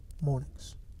Sunday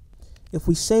mornings. If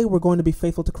we say we're going to be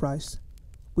faithful to Christ,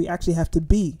 we actually have to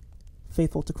be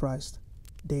faithful to Christ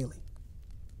daily.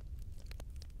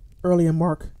 Early in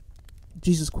Mark,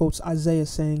 Jesus quotes Isaiah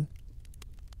saying,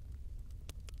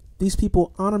 "These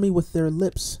people honor me with their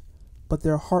lips, but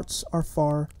their hearts are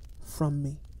far from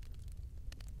me."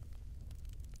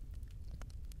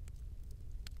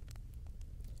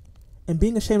 And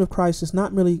being ashamed of Christ does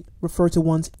not merely refer to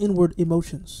one's inward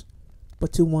emotions,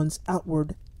 but to one's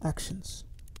outward actions.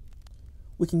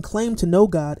 We can claim to know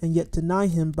God and yet deny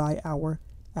Him by our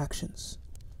actions.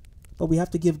 But we have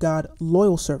to give God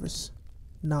loyal service,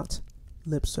 not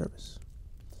lip service.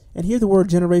 And here the word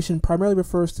generation primarily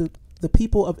refers to the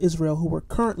people of Israel who were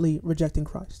currently rejecting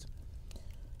Christ.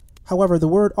 However, the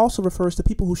word also refers to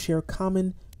people who share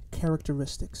common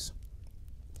characteristics.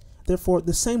 Therefore,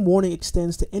 the same warning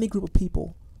extends to any group of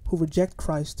people who reject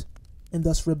Christ and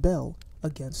thus rebel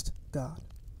against God.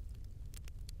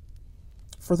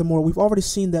 Furthermore, we've already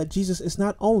seen that Jesus is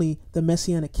not only the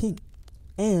Messianic King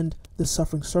and the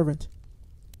suffering servant,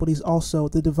 but He's also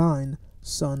the divine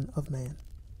Son of Man.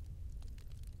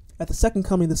 At the second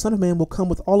coming, the Son of Man will come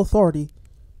with all authority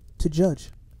to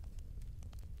judge.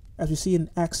 As we see in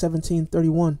Acts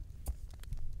 17:31.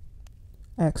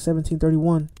 Acts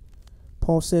 17:31.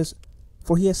 Paul says,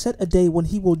 "For He has set a day when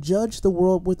He will judge the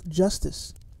world with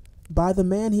justice by the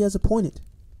man He has appointed.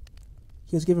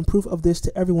 He has given proof of this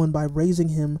to everyone by raising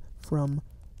Him from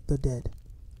the dead."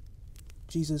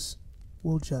 Jesus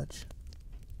will judge.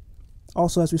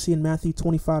 Also, as we see in Matthew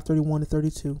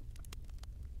 25:31-32,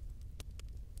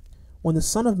 "When the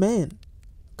Son of Man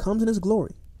comes in His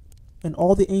glory, and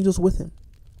all the angels with Him,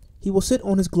 He will sit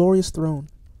on His glorious throne.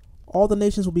 All the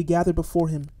nations will be gathered before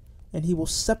Him, and He will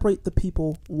separate the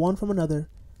people one from another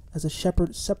as a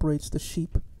shepherd separates the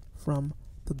sheep from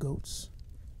the goats."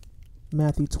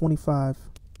 Matthew 25,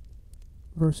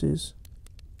 verses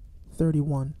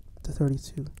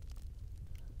 31-32.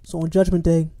 So on Judgment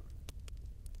Day,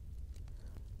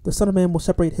 the Son of Man will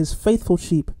separate His faithful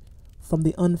sheep from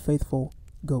the unfaithful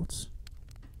goats.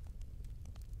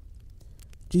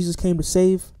 Jesus came to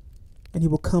save, and He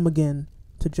will come again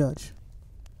to judge.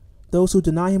 Those who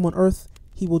deny Him on earth,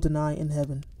 He will deny in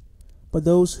heaven. But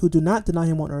those who do not deny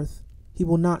Him on earth, He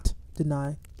will not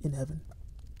deny in heaven.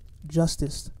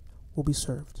 Justice will be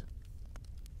served.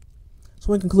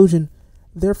 So in conclusion,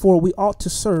 therefore we ought to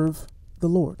serve the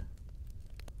Lord.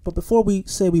 But before we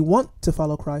say we want to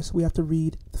follow Christ, we have to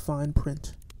read the fine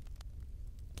print.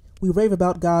 We rave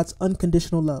about God's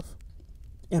unconditional love,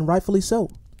 and rightfully so.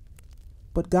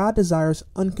 But God desires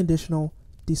unconditional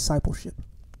discipleship.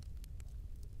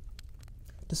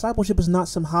 Discipleship is not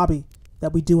some hobby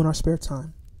that we do in our spare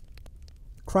time.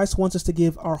 Christ wants us to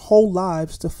give our whole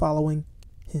lives to following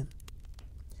Him.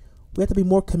 We have to be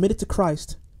more committed to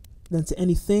Christ than to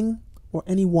anything or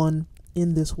anyone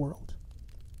in this world.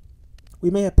 We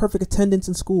may have perfect attendance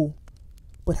in school,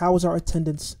 but how is our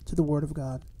attendance to the Word of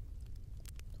God?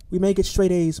 We may get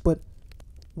straight A's, but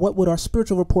what would our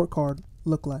spiritual report card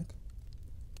look like?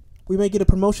 We may get a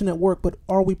promotion at work, but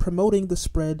are we promoting the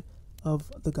spread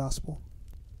of the gospel?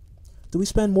 Do we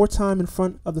spend more time in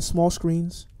front of the small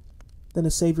screens than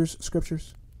the Savior's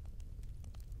scriptures?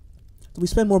 Do we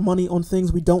spend more money on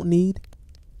things we don't need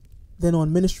than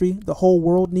on ministry the whole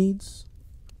world needs?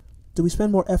 Do we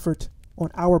spend more effort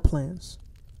on our plans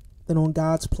than on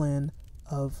God's plan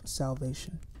of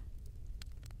salvation?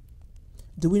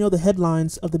 Do we know the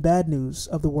headlines of the bad news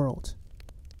of the world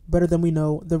better than we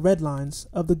know the red lines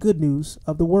of the good news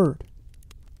of the Word?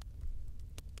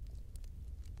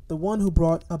 The one who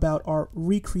brought about our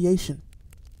recreation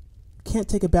can't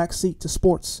take a back seat to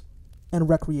sports and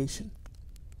recreation.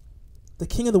 The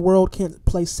king of the world can't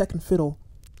play second fiddle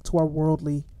to our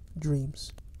worldly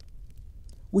dreams.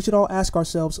 We should all ask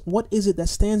ourselves, what is it that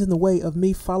stands in the way of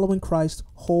me following Christ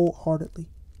wholeheartedly?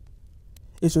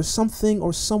 Is there something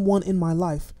or someone in my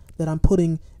life that I'm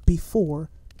putting before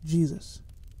Jesus?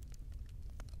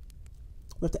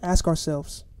 We have to ask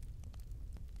ourselves,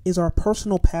 is our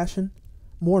personal passion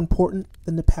more important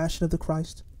than the passion of the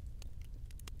Christ?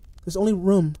 There's only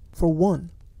room for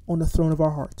one on the throne of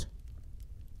our heart,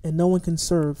 and no one can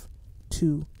serve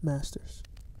two masters.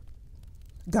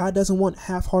 God doesn't want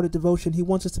half-hearted devotion. He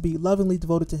wants us to be lovingly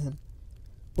devoted to Him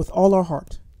with all our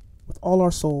heart, with all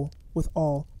our soul, with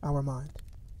all our mind.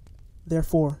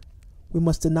 Therefore, we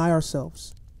must deny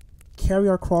ourselves, carry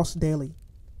our cross daily,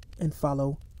 and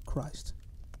follow Christ.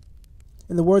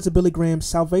 In the words of Billy Graham,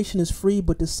 salvation is free,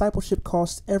 but discipleship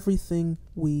costs everything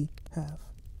we have.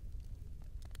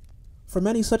 For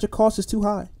many, such a cost is too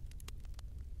high.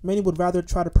 Many would rather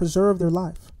try to preserve their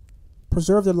life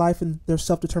in their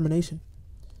self-determination.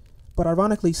 But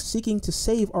ironically, seeking to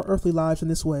save our earthly lives in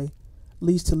this way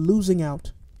leads to losing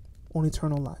out on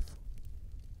eternal life.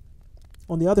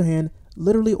 On the other hand,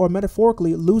 literally or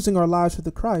metaphorically, losing our lives for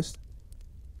the Christ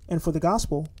and for the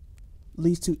gospel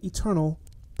leads to eternal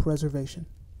preservation,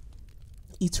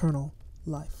 eternal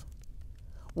life.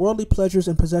 Worldly pleasures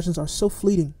and possessions are so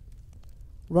fleeting.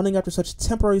 Running after such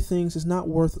temporary things is not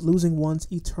worth losing one's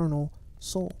eternal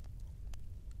soul.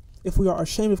 If we are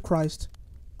ashamed of Christ,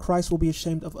 Christ will be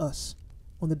ashamed of us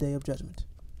on the day of judgment.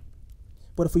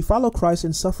 But if we follow Christ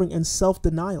in suffering and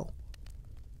self-denial,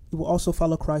 we will also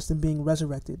follow Christ in being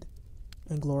resurrected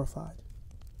and glorified.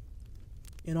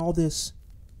 In all this,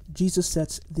 Jesus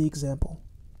sets the example.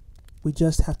 We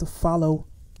just have to follow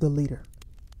the leader.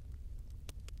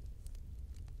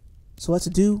 So let's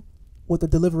do what the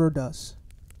deliverer does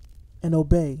and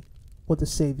obey what the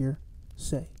Savior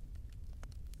say.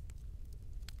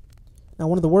 Now,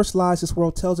 one of the worst lies this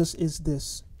world tells us is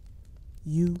this: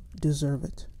 you deserve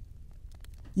it.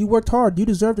 You worked hard. You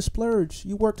deserve to splurge.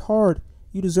 You worked hard.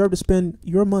 You deserve to spend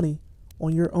your money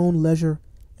on your own leisure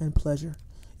and pleasure.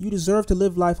 You deserve to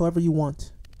live life however you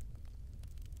want.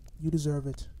 You deserve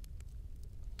it.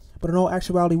 But in all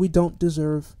actuality, we don't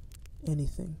deserve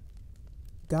anything.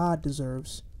 God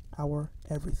deserves our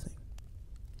everything.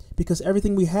 Because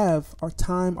everything we have, our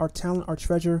time, our talent, our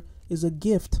treasure, is a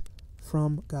gift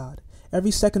from God.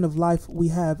 Every second of life we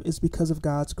have is because of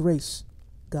God's grace,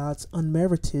 God's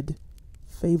unmerited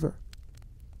favor.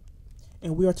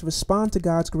 And we are to respond to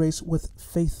God's grace with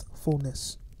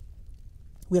faithfulness.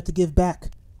 We have to give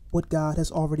back what God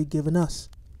has already given us.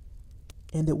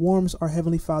 And it warms our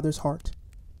Heavenly Father's heart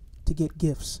to get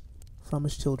gifts from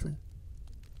His children.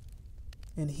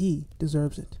 And He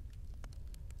deserves it.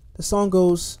 The song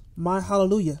goes, "My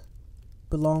hallelujah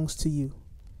belongs to you."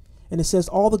 And it says,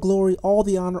 all the glory, all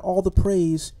the honor, all the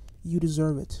praise, you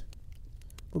deserve it.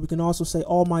 But we can also say,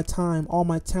 all my time, all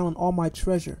my talent, all my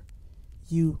treasure,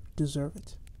 you deserve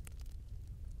it.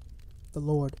 The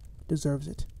Lord deserves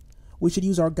it. We should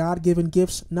use our God-given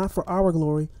gifts not for our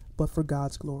glory, but for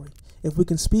God's glory. If we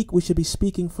can speak, we should be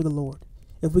speaking for the Lord.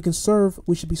 If we can serve,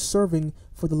 we should be serving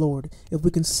for the Lord. If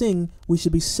we can sing, we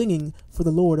should be singing for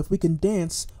the Lord. If we can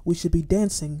dance, we should be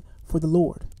dancing for the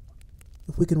Lord.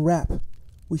 If we can rap,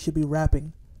 we should be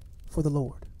rapping for the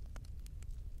Lord.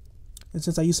 And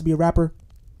since I used to be a rapper,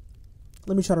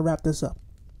 let me try to wrap this up.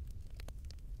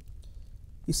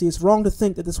 You see, it's wrong to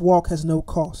think that this walk has no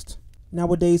cost.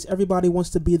 Nowadays, everybody wants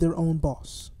to be their own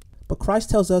boss. But Christ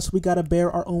tells us we got to bear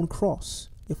our own cross.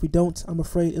 If we don't, I'm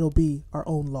afraid it'll be our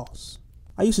own loss.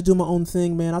 I used to do my own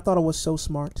thing, man. I thought I was so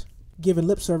smart. Giving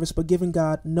lip service, but giving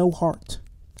God no heart.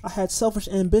 I had selfish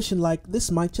ambition like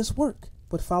this might just work.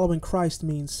 But following Christ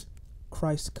means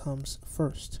Christ comes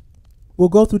first. We'll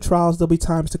go through trials. There'll be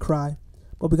times to cry.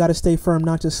 But we got to stay firm,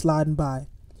 not just sliding by.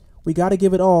 We got to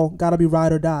give it all. Got to be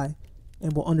ride or die.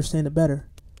 And we'll understand it better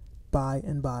by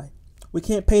and by. We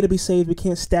can't pay to be saved. We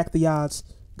can't stack the odds.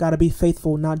 Got to be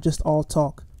faithful, not just all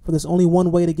talk. For there's only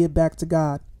one way to get back to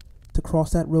God. To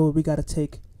cross that road, we got to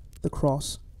take the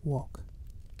cross walk.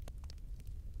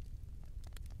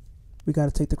 We got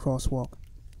to take the crosswalk.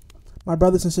 My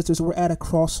brothers and sisters, we're at a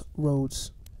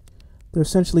crossroads. There are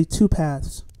essentially two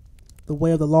paths, the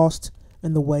way of the lost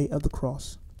and the way of the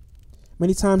cross.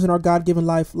 Many times in our God-given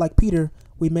life, like Peter,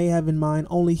 we may have in mind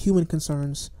only human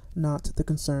concerns, not the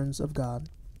concerns of God.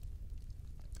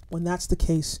 When that's the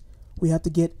case, we have to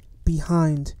get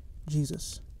behind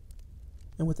Jesus.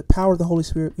 And with the power of the Holy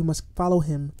Spirit, we must follow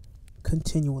him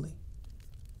continually.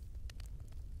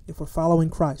 If we're following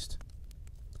Christ,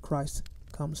 Christ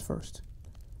comes first.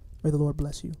 May the Lord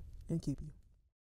bless you and keep you.